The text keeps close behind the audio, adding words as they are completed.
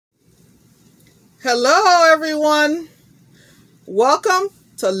Hello, everyone. Welcome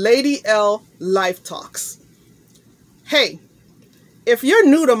to Lady L Life Talks. Hey, if you're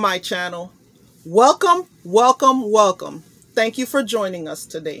new to my channel, welcome. Thank you for joining us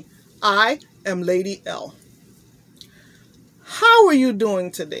today. I am Lady L. How are you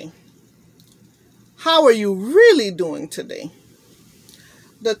doing today? How are you really doing today?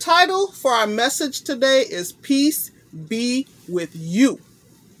 The title for our message today is Peace Be With You.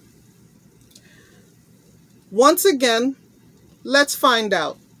 Once again, let's find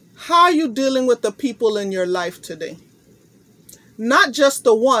out, how are you dealing with the people in your life today? Not just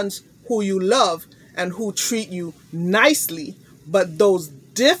the ones who you love and who treat you nicely, but those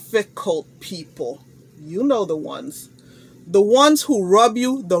difficult people. You know the ones who rub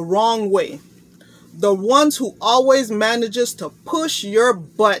you the wrong way. The ones who always manages to push your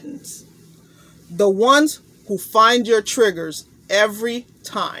buttons. The ones who find your triggers every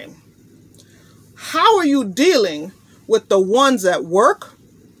time. How are you dealing with the ones at work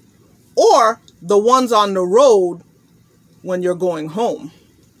or the ones on the road when you're going home?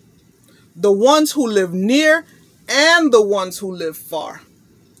 The ones who live near and the ones who live far.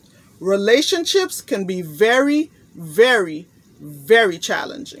 Relationships can be very, very, very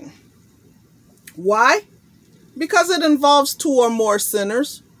challenging. Why? Because it involves two or more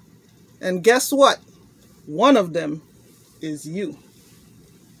sinners. And guess what? One of them is you.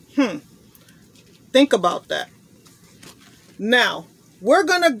 Think about that. Now, we're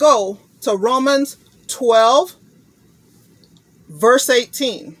going to go to Romans 12, verse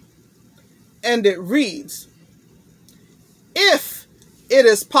 18. And it reads, "If it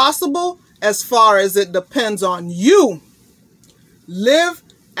is possible, as far as it depends on you, live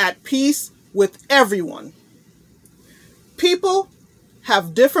at peace with everyone." People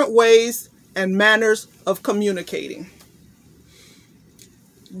have different ways and manners of communicating.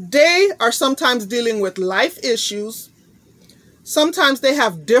 They are sometimes dealing with life issues. Sometimes they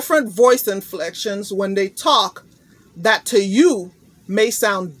have different voice inflections when they talk that to you may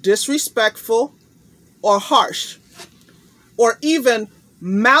sound disrespectful or harsh, or even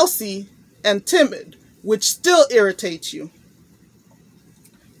mousy and timid, which still irritates you.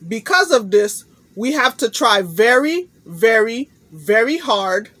 Because of this, we have to try very, very, very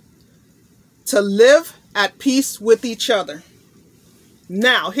hard to live at peace with each other.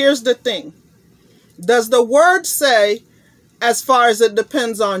 Now, here's the thing. Does the word say, as far as it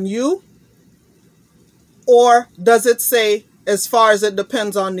depends on you? Or does it say, as far as it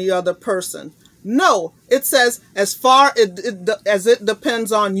depends on the other person? No, it says, as far as it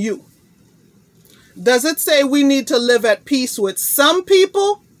depends on you. Does it say we need to live at peace with some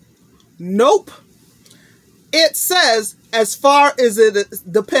people? Nope. It says, as far as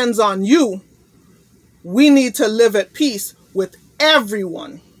it depends on you, we need to live at peace with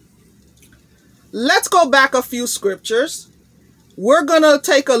everyone. Let's go back a few scriptures. We're going to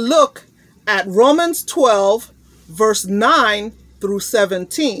take a look at Romans 12, verse 9 through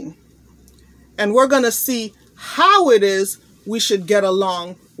 17. And we're going to see how it is we should get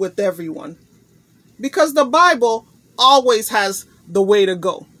along with everyone. Because the Bible always has the way to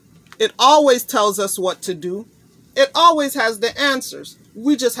go. It always tells us what to do. It always has the answers.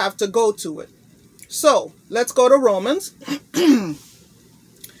 We just have to go to it. So, let's go to Romans.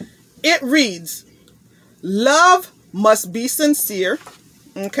 It reads, "Love must be sincere."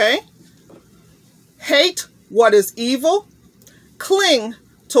 Okay? "Hate what is evil. Cling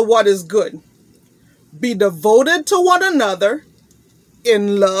to what is good. Be devoted to one another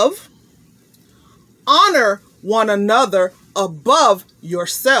in love. Honor one another above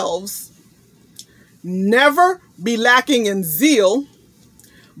yourselves. Never be lacking in zeal,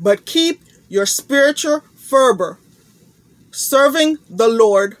 but keep your spiritual fervor, serving the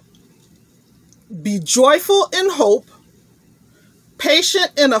Lord. Be joyful in hope,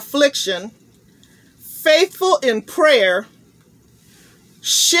 patient in affliction, faithful in prayer.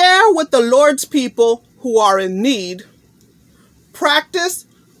 Share with the Lord's people who are in need. Practice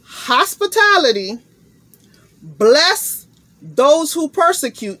hospitality. Bless those who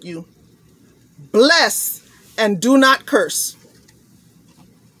persecute you. Bless and do not curse.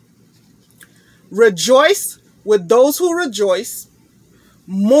 Rejoice with those who rejoice.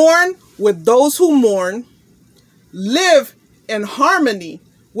 Mourn with those who mourn. Live in harmony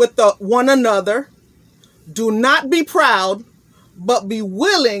with one another. Do not be proud, but be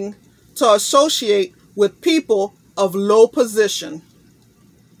willing to associate with people of low position.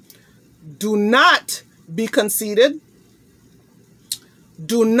 Do not be conceited.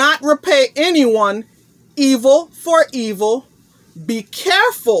 Do not repay anyone evil for evil. Be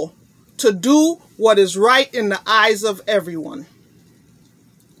careful to do what is right in the eyes of everyone.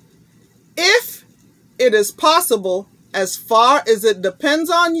 If it is possible, as far as it depends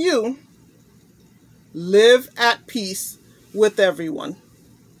on you, live at peace with everyone.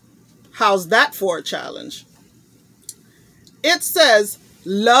 How's that for a challenge? It says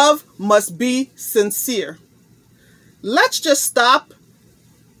love must be sincere. Let's just stop,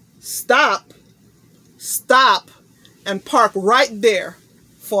 and park right there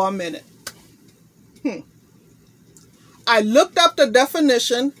for a minute. I looked up the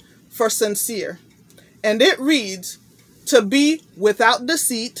definition for sincere, and it reads, to be without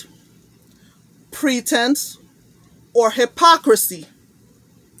deceit, pretense, or hypocrisy.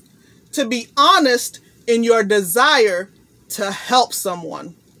 To be honest in your desire to help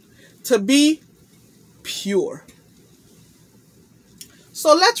someone. To be pure.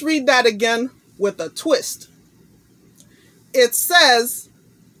 So let's read that again with a twist. It says,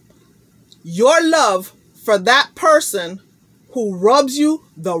 your love for that person who rubs you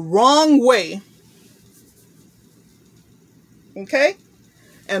the wrong way, okay,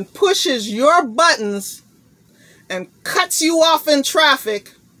 and pushes your buttons and cuts you off in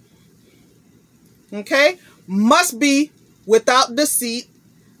traffic, okay, must be without deceit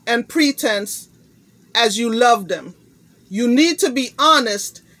and pretense as you love them. You need to be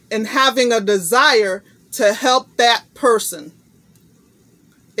honest in having a desire to help that person.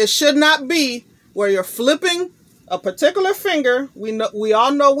 It should not be where you're flipping a particular finger, we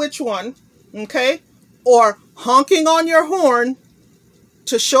all know which one, okay, or honking on your horn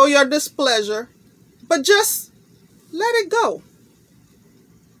to show your displeasure, but just let it go.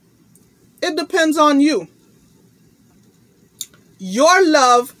 It depends on you. Your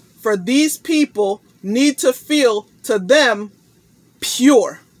love for these people need to feel to them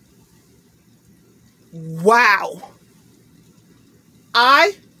pure. Wow.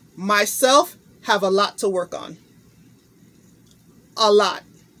 I, myself, have a lot to work on. A lot.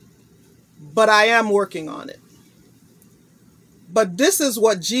 But I am working on it. But this is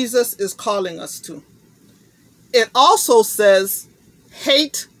what Jesus is calling us to. It also says,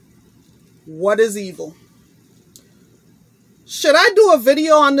 hate what is evil. Should I do a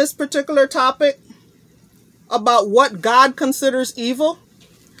video on this particular topic about what God considers evil?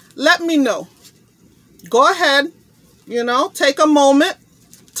 Let me know. Go ahead, take a moment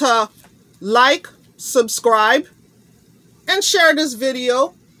to like, subscribe, and share this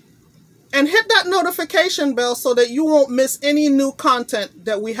video. And hit that notification bell so that you won't miss any new content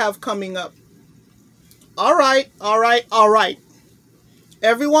that we have coming up. All right.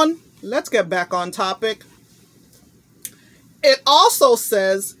 Everyone, let's get back on topic. It also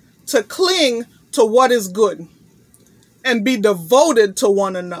says to cling to what is good and be devoted to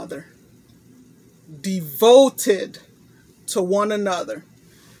one another. Devoted to one another.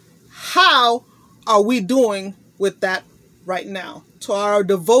 How are we doing with that right now? To our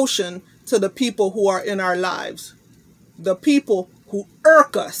devotion to the people who are in our lives. The people who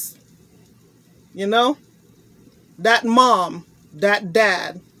irk us. That mom, that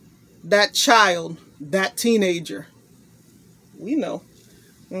dad, that child, that teenager. We know.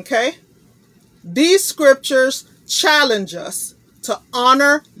 Okay? These scriptures challenge us to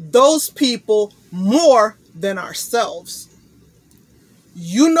honor those people more than ourselves.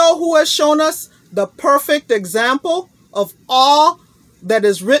 You know who has shown us the perfect example of all that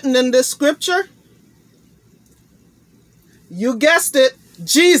is written in this scripture? You guessed it,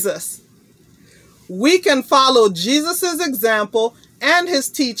 Jesus. We can follow Jesus's example and his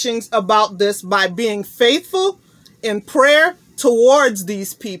teachings about this by being faithful in prayer towards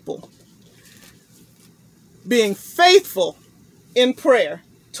these people. Being faithful in prayer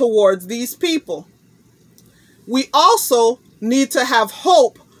towards these people. We also need to have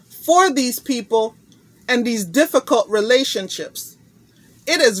hope for these people and these difficult relationships.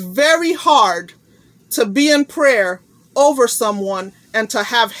 It is very hard to be in prayer over someone and to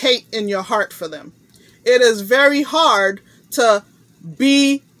have hate in your heart for them. It is very hard to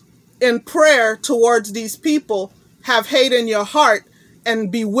be in prayer towards these people, have hate in your heart,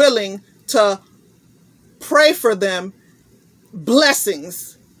 and be willing to pray for them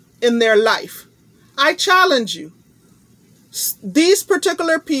blessings in their life. I challenge you. These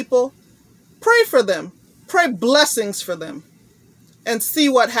particular people, pray for them. Pray blessings for them. And see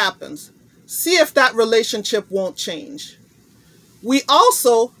what happens. See if that relationship won't change. We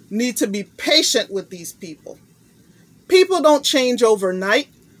also need to be patient with these people. People don't change overnight.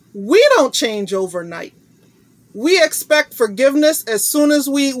 We don't change overnight. We expect forgiveness as soon as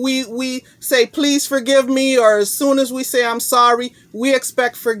we say, please forgive me, or as soon as we say, I'm sorry, we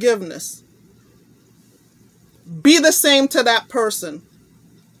expect forgiveness. Be the same to that person.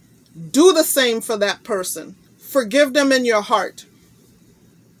 Do the same for that person. Forgive them in your heart.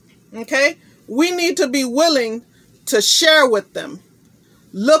 Okay? we need to be willing to share with them,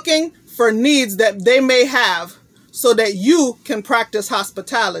 looking for needs that they may have so that you can practice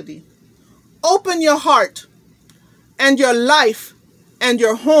hospitality. Open your heart and your life and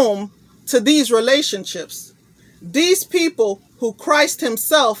your home to these relationships. These people who Christ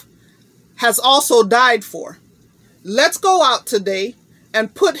himself has also died for. Let's go out today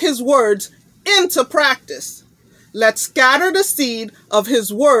and put his words into practice. Let's scatter the seed of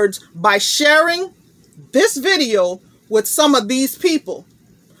his words by sharing this video with some of these people.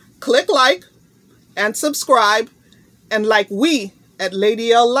 Click like and subscribe, and like we at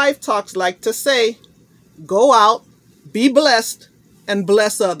Lady L Life Talks like to say, go out, be blessed, and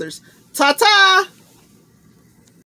bless others. Ta-ta!